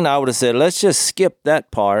planning, I would have said, let's just skip that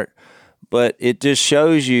part. But it just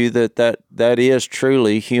shows you that is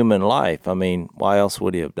truly human life. I mean, why else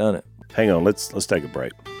would he have done it? Hang on, let's take a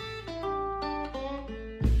break.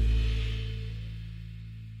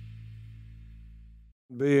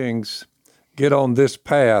 Beings get on this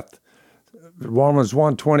path. Romans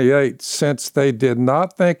 1:28, since they did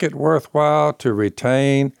not think it worthwhile to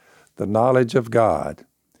retain the knowledge of God,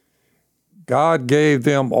 God gave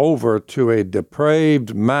them over to a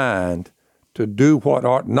depraved mind to do what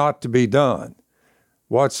ought not to be done.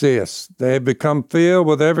 What's this? They have become filled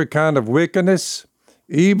with every kind of wickedness,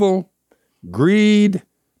 evil, greed,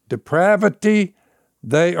 depravity.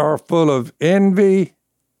 They are full of envy,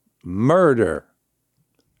 murder,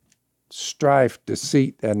 strife,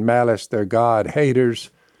 deceit, and malice. They're God haters.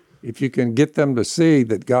 If you can get them to see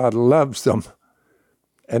that God loves them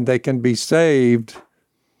and they can be saved,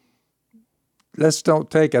 let's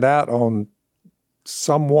don't take it out on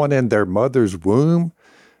someone in their mother's womb.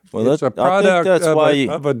 Well, it's a product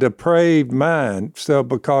of a depraved mind. So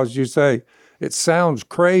because you say, it sounds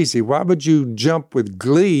crazy, why would you jump with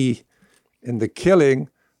glee in the killing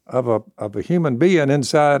of a human being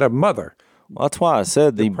inside a mother? Well, that's why I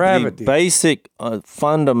said the basic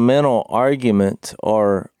fundamental arguments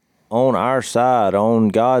are on our side, on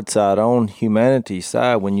God's side, on humanity's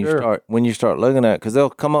side. When you start looking at it, because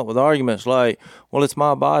they'll come up with arguments like, "Well, it's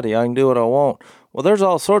my body; I can do what I want." Well, there's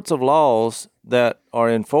all sorts of laws that are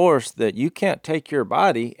enforced that you can't take your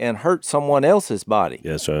body and hurt someone else's body.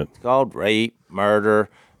 That's right. It's called rape, murder,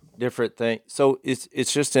 different things. So it's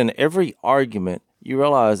just in every argument you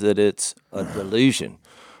realize that it's a delusion.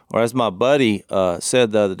 Or as my buddy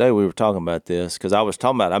said the other day, we were talking about this, because I was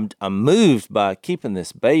talking about I'm moved by keeping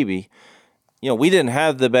this baby. We didn't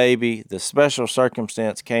have the baby. The special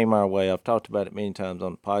circumstance came our way. I've talked about it many times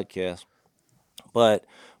on the podcast. But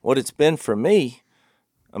what it's been for me,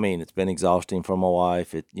 I mean, it's been exhausting for my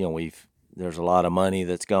wife. There's a lot of money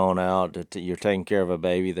that's gone out. You're taking care of a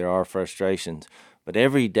baby. There are frustrations. But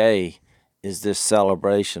every day is this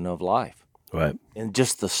celebration of life. Right. And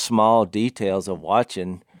just the small details of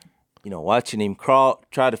watching him crawl,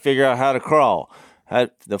 try to figure out how to crawl.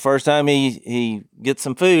 The first time he gets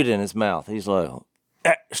some food in his mouth, he's like,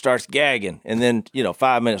 starts gagging, and then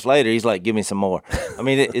 5 minutes later he's like, "Give me some more." I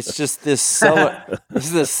mean, it's just this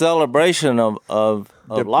celebration of life.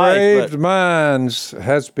 Depraved minds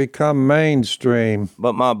has become mainstream.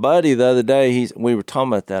 But my buddy the other day, we were talking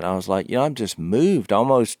about that. I was like, I'm just moved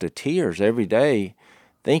almost to tears every day,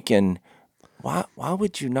 thinking, why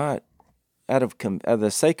would you not, out of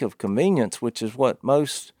the sake of convenience, which is what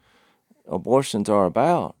most abortions are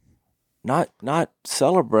about, not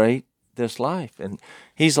celebrate this life? And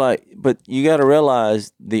he's like, but you got to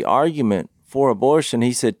realize the argument for abortion,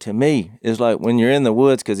 he said to me, is like when you're in the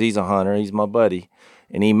woods, because he's a hunter, he's my buddy,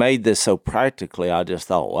 and he made this so practically, I just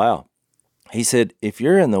thought, wow. He said, if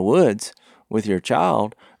you're in the woods with your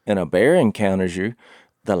child and a bear encounters you,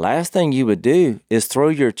 the last thing you would do is throw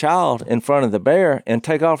your child in front of the bear and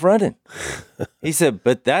take off running. He said,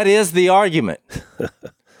 but that is the argument.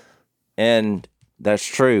 And that's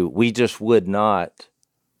true. We just would not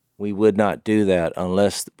do that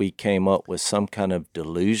unless we came up with some kind of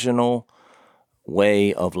delusional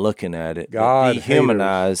way of looking at it. God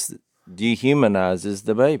dehumanizes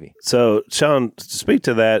the baby. So, Sean, to speak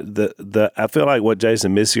to that, I feel like what Jason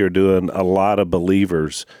and Missy are doing, a lot of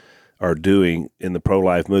believers are doing in the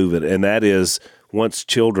pro-life movement, and that is once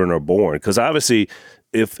children are born. Because obviously,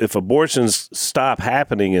 if abortions stop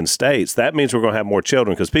happening in states, that means we're going to have more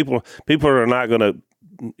children, because people are not going to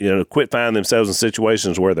quit finding themselves in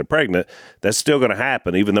situations where they're pregnant. That's still going to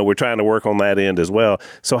happen, even though we're trying to work on that end as well.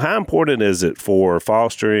 So how important is it for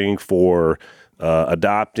fostering, for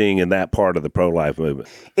adopting, and that part of the pro-life movement?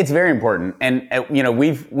 It's very important. And,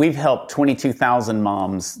 we've helped 22,000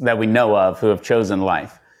 moms that we know of who have chosen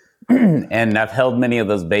life. And I've held many of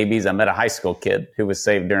those babies. I met a high school kid who was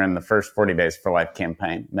saved during the first 40 Days for Life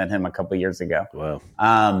campaign. Met him a couple years ago. Wow.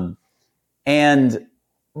 And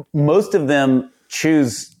most of them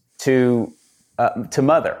choose to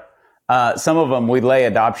mother. Some of them, we lay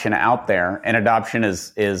adoption out there, and adoption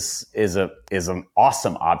is an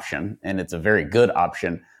awesome option, and it's a very good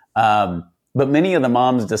option. But many of the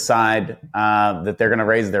moms decide that they're going to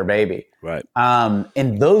raise their baby. Right.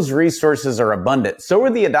 And those resources are abundant. So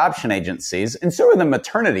are the adoption agencies, and so are the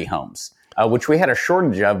maternity homes, which we had a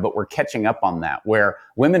shortage of, but we're catching up on that, where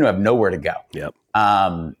women who have nowhere to go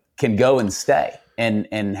can go and stay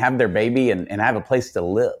and have their baby and have a place to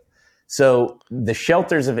live. So the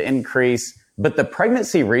shelters have increased, but the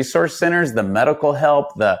pregnancy resource centers, the medical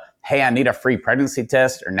help, hey, I need a free pregnancy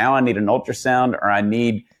test, or now I need an ultrasound, or I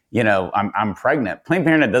need, I'm pregnant. Planned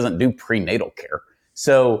Parenthood doesn't do prenatal care.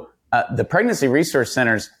 So the pregnancy resource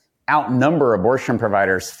centers outnumber abortion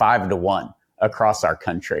providers 5-1 across our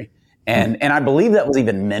country. And I believe that was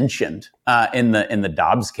even mentioned in the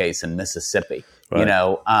Dobbs case in Mississippi.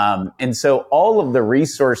 Right. And so all of the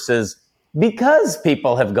resources, because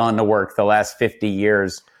people have gone to work the last 50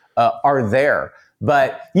 years, are there.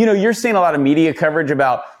 But, you're seeing a lot of media coverage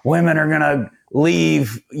about women are going to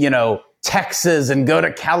leave, Texas and go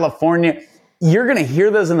to California. You're going to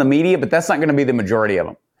hear those in the media, but that's not going to be the majority of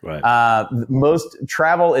them. Right. Most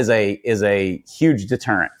travel is a huge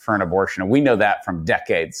deterrent for an abortion. And we know that from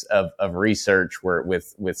decades of research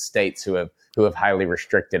with states who have highly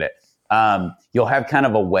restricted it. You'll have kind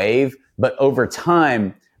of a wave, but over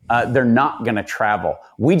time, they're not going to travel.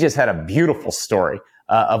 We just had a beautiful story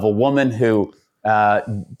of a woman who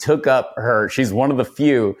she's one of the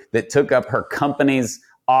few that took up her company's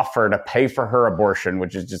offer to pay for her abortion,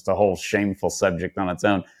 which is just a whole shameful subject on its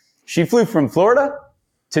own. She flew from Florida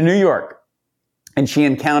to New York, and she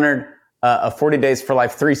encountered a 40 Days for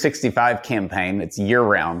Life 365 campaign. It's year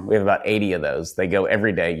round. We have about 80 of those. They go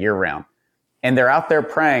every day, year round. And they're out there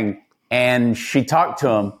praying, and she talked to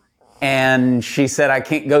them, and she said, I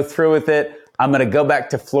can't go through with it. I'm going to go back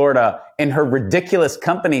to Florida. And her ridiculous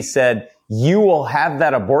company said, you will have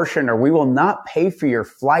that abortion, or we will not pay for your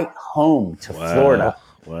flight home to Florida.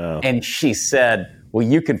 Wow. And she said, well,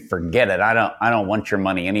 you can forget it. I don't want your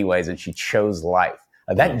money anyways. And she chose life.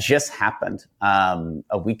 That just happened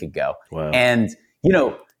a week ago. Wow. And,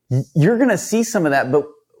 you're going to see some of that, but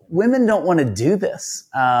women don't want to do this.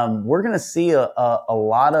 We're going to see a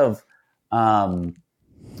lot of,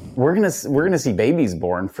 we're going to see babies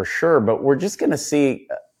born for sure, but we're just going to see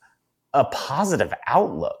a positive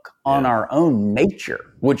outlook on our own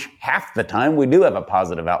nature, which half the time we do have a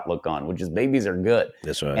positive outlook on, which is babies are good.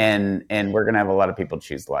 That's right. And we're going to have a lot of people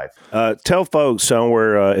choose life. Tell folks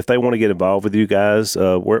somewhere, if they want to get involved with you guys,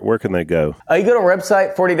 where can they go? You go to our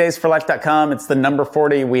website, 40daysforlife.com. It's the number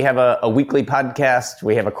 40. We have a weekly podcast.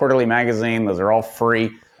 We have a quarterly magazine. Those are all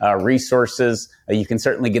free resources. You can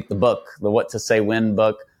certainly get the book, the What to Say When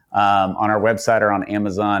book, on our website or on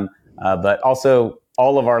Amazon. But also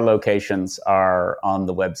all of our locations are on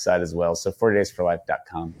the website as well. So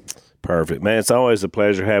 40daysforlife.com. Perfect, man. It's always a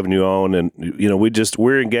pleasure having you on, and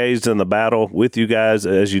we're engaged in the battle with you guys.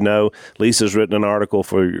 As you know, Lisa's written an article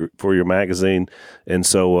for your magazine, and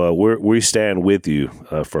so we stand with you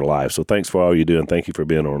for life. So thanks for all you do, and thank you for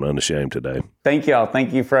being on Unashamed today. Thank you all.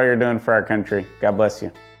 Thank you for all you're doing for our country. God bless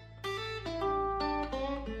you.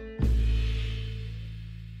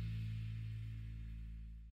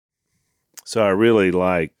 So I really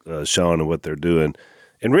like Sean and what they're doing.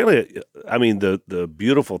 And really, I mean, the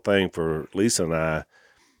beautiful thing for Lisa and I,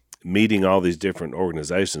 meeting all these different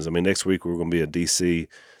organizations. I mean, next week we're going to be in D.C.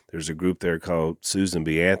 There's a group there called Susan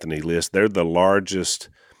B. Anthony List. They're the largest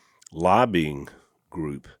lobbying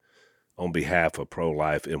group on behalf of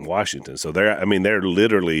pro-life in Washington. So they're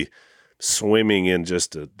literally swimming in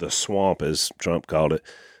just the swamp, as Trump called it,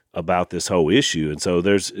 about this whole issue. And so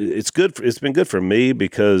it's been good for me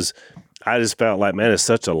because I just felt like, man, it's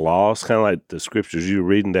such a loss. Kind of like the scriptures you were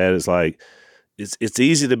reading, Dad. It's like it's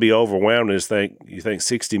easy to be overwhelmed and you think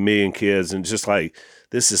 60 million kids and just like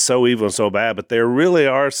this is so evil and so bad. But there really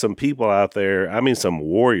are some people out there. I mean, some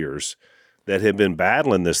warriors that have been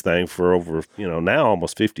battling this thing for over now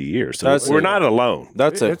almost 50 years. So we're not alone.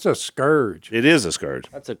 It's a scourge. It is a scourge.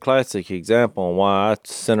 That's a classic example on why I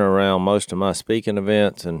center around most of my speaking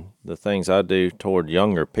events and the things I do toward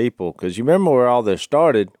younger people. Because you remember where all this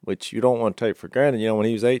started, which you don't want to take for granted. When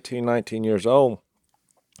he was 18, 19 years old,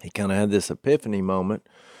 he kind of had this epiphany moment.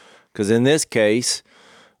 Because in this case,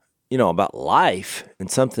 about life and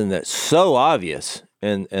something that's so obvious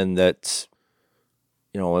and that's,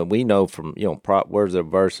 and we know from, where's the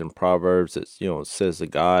verse in Proverbs that, it says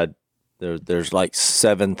that God, there's like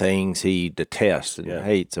 7 things he detests and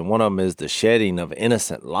hates. And one of them is the shedding of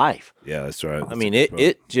innocent life. Yeah, that's right. I mean,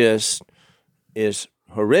 it just is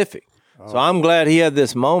horrific. Oh. So I'm glad he had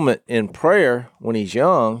this moment in prayer when he's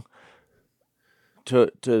young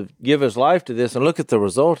to give his life to this and look at the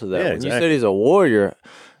result of that. When you said he's a warrior.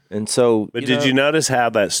 And so, but did you notice how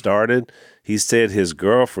that started? He said his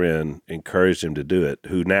girlfriend encouraged him to do it,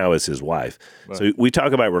 who now is his wife. Right. So we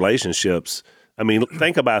talk about relationships. I mean,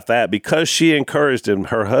 think about that. Because she encouraged him,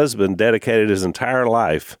 her husband dedicated his entire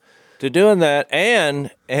life to doing that.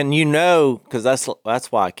 And because that's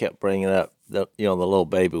why I kept bringing up the little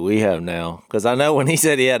baby we have now. Because I know when he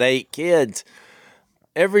said he had 8 kids,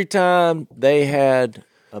 every time they had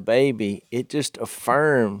a baby, it just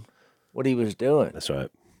affirmed what he was doing. That's right.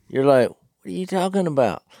 You're like, what are you talking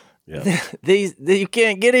about? Yeah. You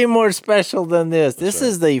can't get any more special than this. This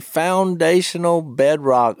is the foundational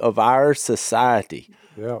bedrock of our society.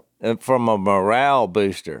 Yeah. And from a morale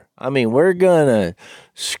booster. I mean, we're going to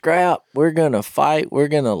scrap, we're going to fight, we're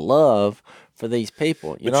going to love for these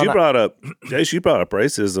people. Brought up, Jace, you brought up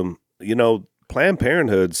racism. Planned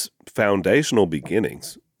Parenthood's foundational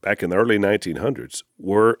beginnings back in the early 1900s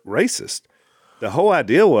were racist. The whole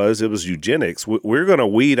idea it was eugenics. We're going to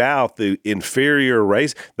weed out the inferior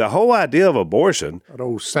race. The whole idea of abortion. That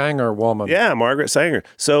old Sanger woman. Yeah, Margaret Sanger.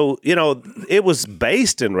 So, it was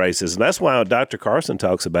based in racism. That's why Dr. Carson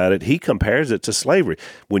talks about it. He compares it to slavery.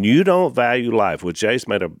 When you don't value life, which Jace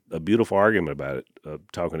made a beautiful argument about it,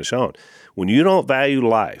 talking to Sean. When you don't value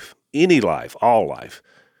life, any life, all life,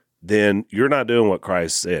 then you're not doing what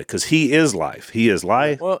Christ said, because he is life. He is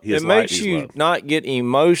life. Well, it makes you not get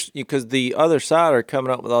emotional, because the other side are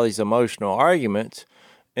coming up with all these emotional arguments,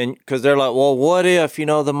 and because they're like, well, what if,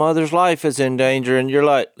 the mother's life is in danger? And you're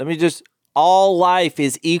like, all life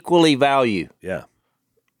is equally valuable.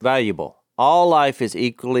 All life is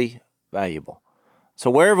equally valuable.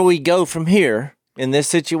 So wherever we go from here in this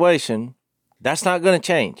situation, that's not going to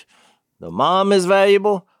change. The mom is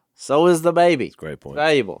valuable. So is the baby. Great point.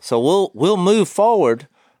 Valuable. So we'll move forward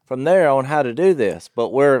from there on how to do this. But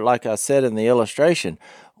we're, like I said in the illustration,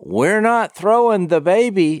 we're not throwing the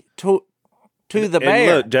baby to the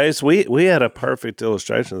bear. Look, Jace, we had a perfect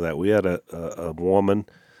illustration of that. We had a woman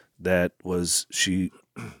that she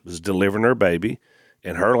was delivering her baby,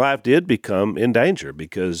 and her life did become in danger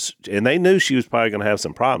and they knew she was probably going to have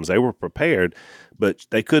some problems. They were prepared, but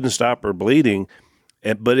they couldn't stop her bleeding.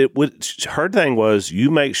 But her thing was, you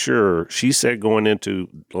make sure, she said going into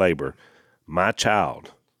labor, my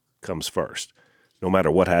child comes first, no matter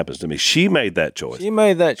what happens to me. She made that choice.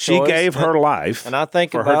 She gave her life and I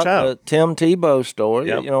think for about her child. The Tim Tebow story,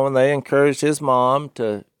 yep. When they encouraged his mom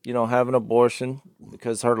to, have an abortion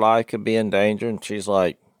because her life could be in danger, and she's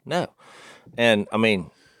like, no. And,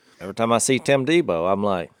 every time I see Tim Tebow, I'm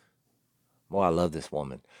like, well, I love this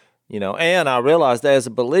woman. And I realized that as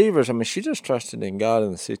believers, she just trusted in God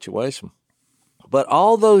in the situation. But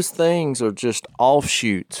all those things are just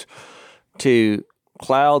offshoots to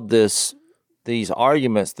cloud this these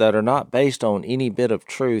arguments that are not based on any bit of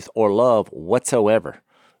truth or love whatsoever.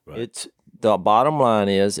 Right. It's the bottom line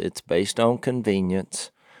is it's based on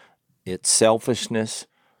convenience, it's selfishness,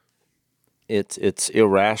 it's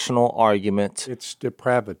irrational arguments. It's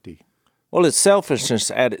depravity. Well, it's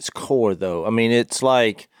selfishness at its core, though. I mean, it's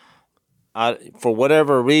like, for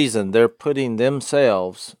whatever reason, they're putting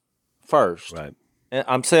themselves first. Right. And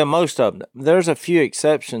I'm saying most of them. There's a few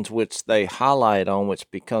exceptions which they highlight on, which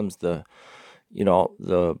becomes the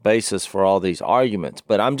basis for all these arguments.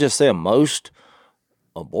 But I'm just saying most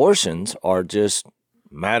abortions are just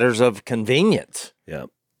matters of convenience. Yeah.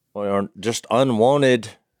 Or just unwanted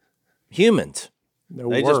humans.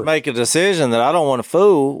 They just make a decision that I don't want to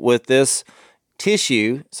fool with this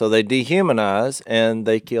tissue, so they dehumanize and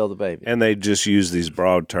they kill the baby. And they just use these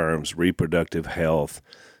broad terms, reproductive health,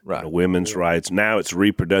 right, women's rights. Now it's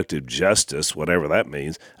reproductive justice, whatever that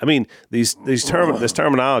means. I mean, this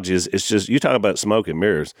terminology is just, you talk about smoke and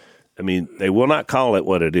mirrors. I mean, they will not call it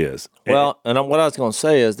what it is. Well, and what I was going to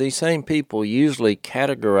say is these same people usually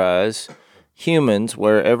categorize humans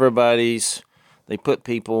where they put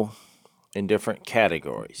people in different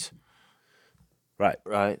categories. Right.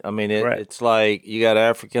 I mean, it's like you got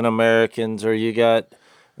African Americans, or you got,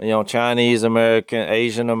 Chinese American,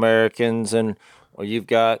 Asian Americans, or you've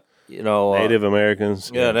got, Native Americans.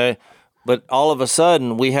 Yeah. But all of a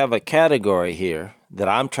sudden, we have a category here that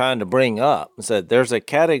I'm trying to bring up and said there's a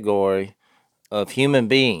category of human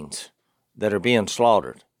beings that are being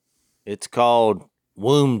slaughtered. It's called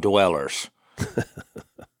womb dwellers.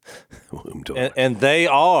 Womb dwellers. And they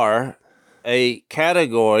are a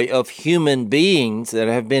category of human beings that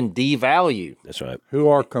have been devalued. That's right. Who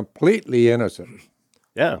are completely innocent.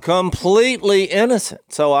 Yeah. Completely innocent.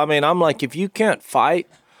 So, I mean, I'm like, if you can't fight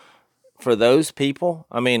for those people,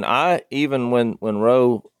 I mean, even when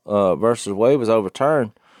Roe versus Wade was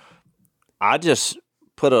overturned, I just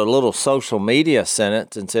put a little social media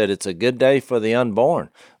sentence and said it's a good day for the unborn.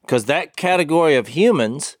 Because that category of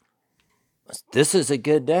humans, this is a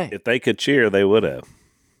good day. If they could cheer, they would have.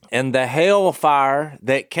 And the hellfire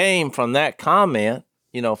that came from that comment,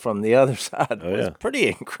 from the other side was pretty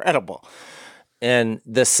incredible. And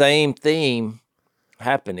the same theme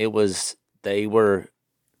happened. They were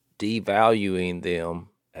devaluing them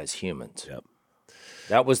as humans. Yep.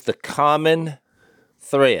 That was the common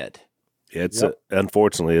thread.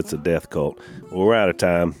 Unfortunately, it's a death cult. Well, we're out of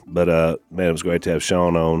time, but man, it was great to have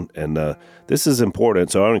Sean on, and this is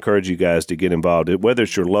important. So I encourage you guys to get involved. Whether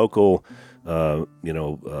it's your local,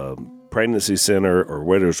 pregnancy center, or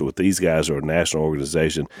whether it's with these guys or a national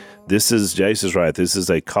organization, Jason's right. This is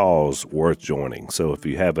a cause worth joining. So if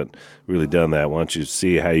you haven't really done that, why don't you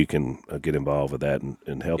see how you can get involved with that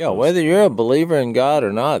and help? Yeah, whether you're a believer in God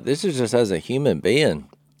or not, this is just as a human being.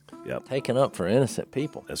 Yep. Taken up for innocent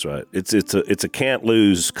people. That's right. It's a can't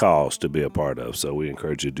lose cause to be a part of. So we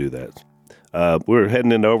encourage you to do that. We're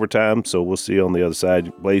heading into overtime, so we'll see you on the other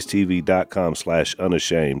side.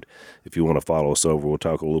 BlazeTV.com/unashamed. If you want to follow us over, we'll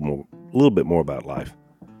talk a little bit more about life.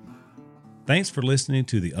 Thanks for listening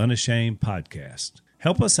to the Unashamed podcast.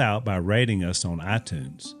 Help us out by rating us on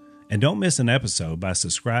iTunes. And don't miss an episode by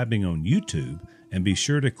subscribing on YouTube, and be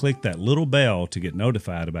sure to click that little bell to get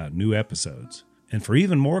notified about new episodes. And for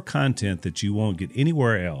even more content that you won't get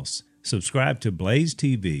anywhere else, subscribe to Blaze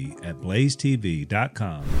TV at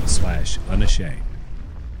blazetv.com/unashamed.